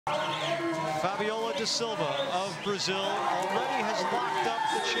Fabiola Da Silva of Brazil already has locked up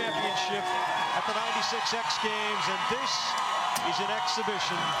the championship at the 96 X Games, and this is an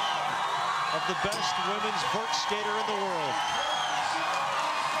exhibition of the best women's vert skater in the world.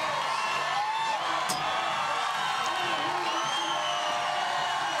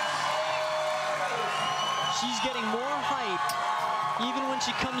 She's getting more hype even when she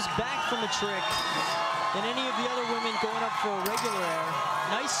comes back from a trick than any of the other women going up for a regular air.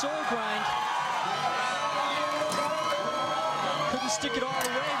 Nice soul grind. Couldn't stick it all the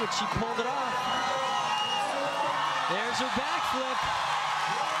way, but she pulled it off. There's her backflip.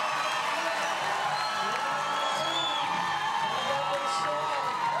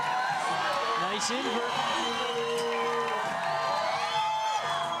 Nice invert.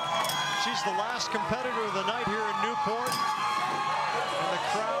 She's the last competitor of the night here in Newport, and the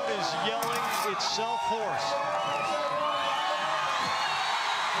crowd is yelling itself hoarse.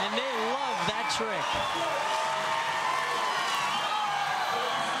 And they love that trick.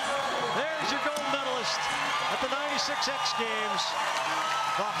 There's your gold medalist at the 96 X Games,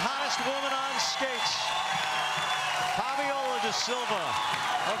 the hottest woman on skates, Fabiola Da Silva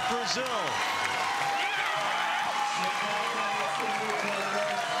of Brazil.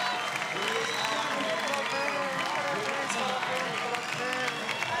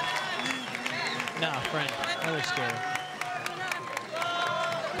 Nah, friend, another scary.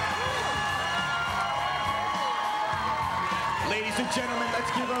 Ladies and gentlemen,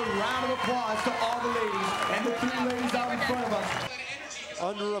 let's give a round of applause to all the ladies and the three ladies out in front of us.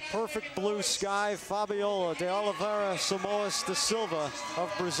 Under a perfect blue sky, Fabiola de Oliveira Somoas da Silva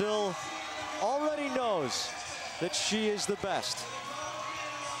of Brazil already knows that she is the best.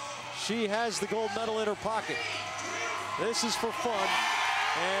 She has the gold medal in her pocket. This is for fun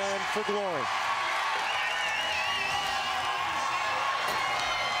and for glory.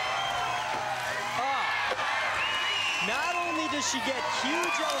 Not only does she get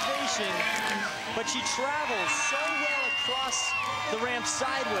huge elevation, but she travels so well across the ramp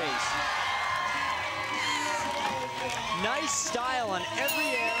sideways. Nice style on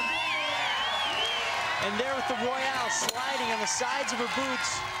every air. And there with the Royale sliding on the sides of her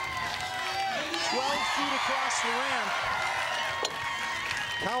boots. 12 feet across the ramp.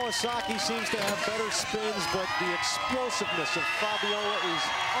 Kawasaki seems to have better spins, but the explosiveness of Fabiola is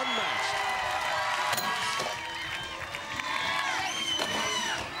unmatched.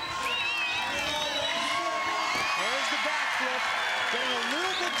 Getting a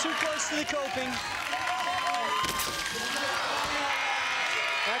little bit too close to the coping.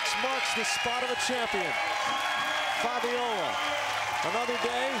 X marks the spot of a champion. Fabiola, another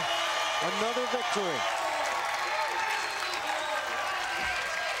day, another victory.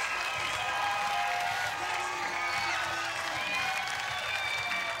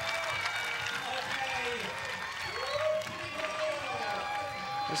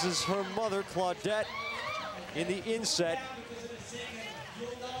 This is her mother, Claudette, in the inset,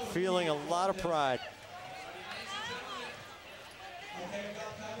 feeling a lot of pride.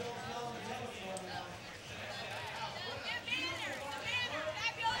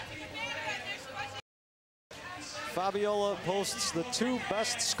 Fabiola posts the two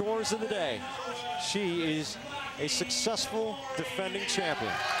best scores of the day. She is a successful defending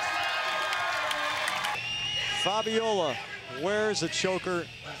champion. Fabiola wears a choker,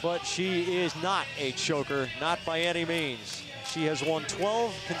 but she is not a choker, not by any means. She has won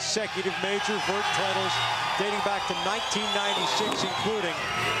 12 consecutive major vert titles dating back to 1996, including,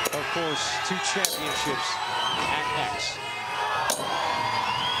 of course, 2 championships at X.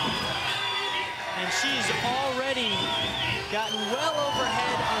 And she's already gotten well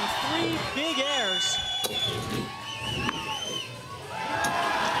overhead on 3 big airs.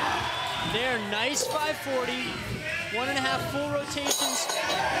 There, nice 540. 1.5 full rotations.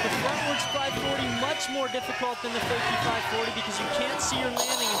 The frontwards 540 much more difficult than the fakie 540 because you can't see your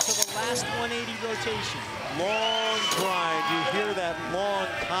landing until the last 180 rotation. Long grind. You hear that long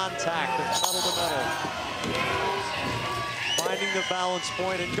contact of metal to metal. Finding the balance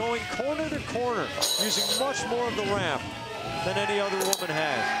point and going corner to corner, using much more of the ramp than any other woman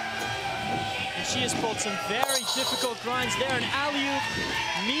has. And she has pulled some very difficult grinds there. An alley-oop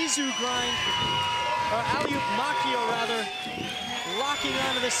Mizu grind. Or alley-oop Makio, rather, locking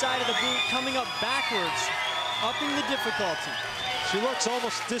onto the side of the boot, coming up backwards, upping the difficulty. She looks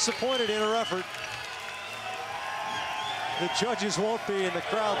almost disappointed in her effort. The judges won't be, and the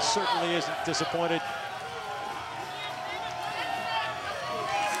crowd certainly isn't disappointed.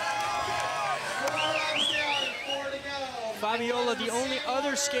 Fabiola, the only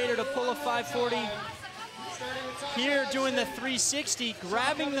other skater to pull a 540 Here doing the 360,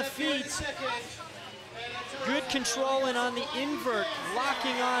 grabbing the feet. Good control and on the invert,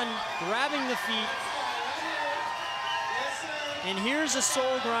 locking on, grabbing the feet. And here's a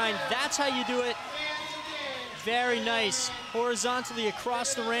soul grind. That's how you do it. Very nice. Horizontally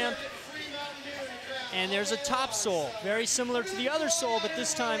across the ramp. And there's a top soul, very similar to the other soul, but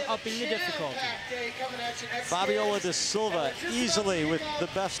this time upping the difficulty. Fabiola Da Silva easily with the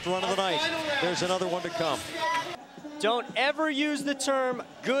best run of the night. There's another one to come. Don't ever use the term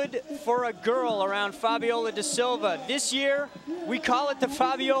good for a girl around Fabiola Da Silva. This year, we call it the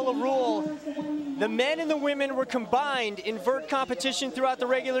Fabiola rule. The men and the women were combined in vert competition throughout the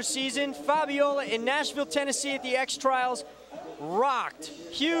regular season. Fabiola in Nashville, Tennessee at the X Trials rocked.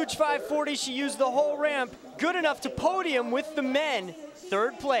 Huge 540, she used the whole ramp. Good enough to podium with the men,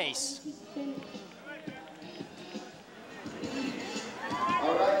 third place.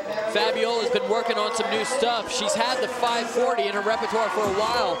 Fabiola's been working on some new stuff. She's had the 540 in her repertoire for a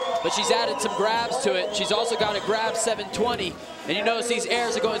while, but she's added some grabs to it. She's also got a grab 720, and you notice these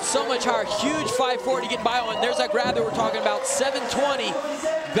airs are going so much higher. Huge 540 getting by on. There's that grab that we're talking about, 720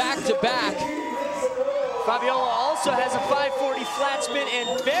 back to back. Fabiola also has a 540 flat spin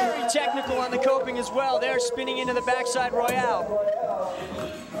and very technical on the coping as well. They're spinning into the backside Royale.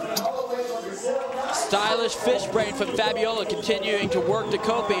 Stylish fish brain from Fabiola, continuing to work the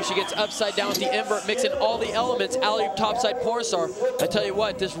coping. She gets upside down with the invert, mixing all the elements. Alley topside porn star. I tell you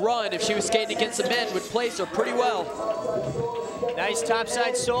what, this run, if she was skating against the men, would place her pretty well. Nice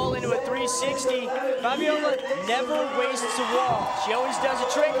topside soul into a 360. Fabiola never wastes a wall. She always does a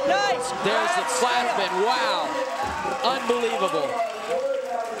trick. Nice! There's the flat spin. Wow. Unbelievable.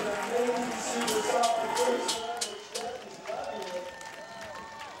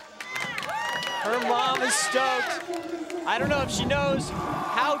 Her mom is stoked. I don't know if she knows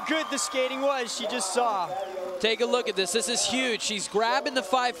how good the skating was she just saw. Take a look at this. This is huge. She's grabbing the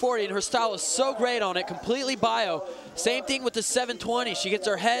 540, and her style is so great on it, completely bio. Same thing with the 720. She gets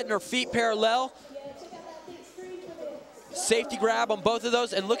her head and her feet parallel. Safety grab on both of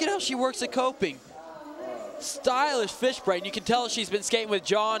those, and look at how she works the coping. Stylish fish brain. You can tell she's been skating with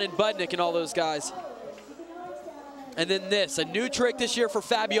John and Budnick and all those guys. And then this, a new trick this year for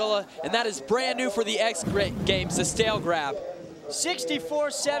Fabiola, and that is brand new for the XGames, the stale grab.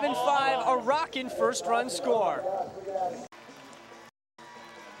 64-7-5, a rockin' first run score.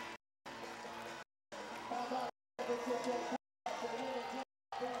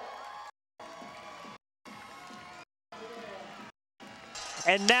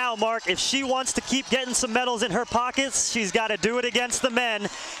 And now, Mark, if she wants to keep getting some medals in her pockets, she's got to do it against the men.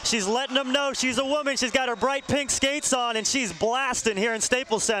 She's letting them know she's a woman. She's got her bright pink skates on, and she's blasting here in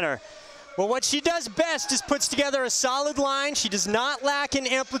Staples Center. Well, what she does best is puts together a solid line. She does not lack in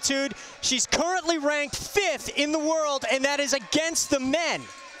amplitude. She's currently ranked 5th in the world, and that is against the men.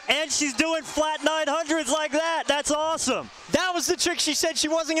 And she's doing flat 900s like that. That's awesome. That was the trick she said she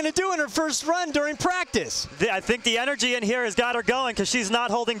wasn't going to do in her first run during practice. I think the energy in here has got her going because she's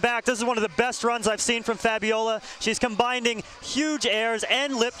not holding back. This is one of the best runs I've seen from Fabiola. She's combining huge airs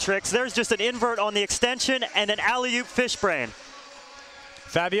and lip tricks. There's just an invert on the extension and an alley-oop fish brain.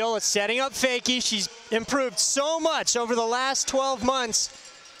 Fabiola setting up fakie. She's improved so much over the last 12 months.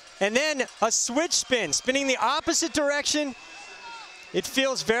 And then a switch spin, spinning the opposite direction. It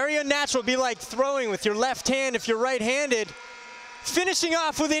feels very unnatural. It'd be like throwing with your left hand if you're right-handed. Finishing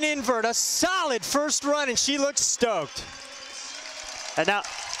off with an invert, a solid first run, and she looks stoked. And now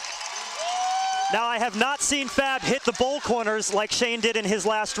I have not seen Fab hit the bowl corners like Shane did in his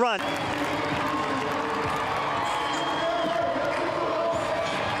last run.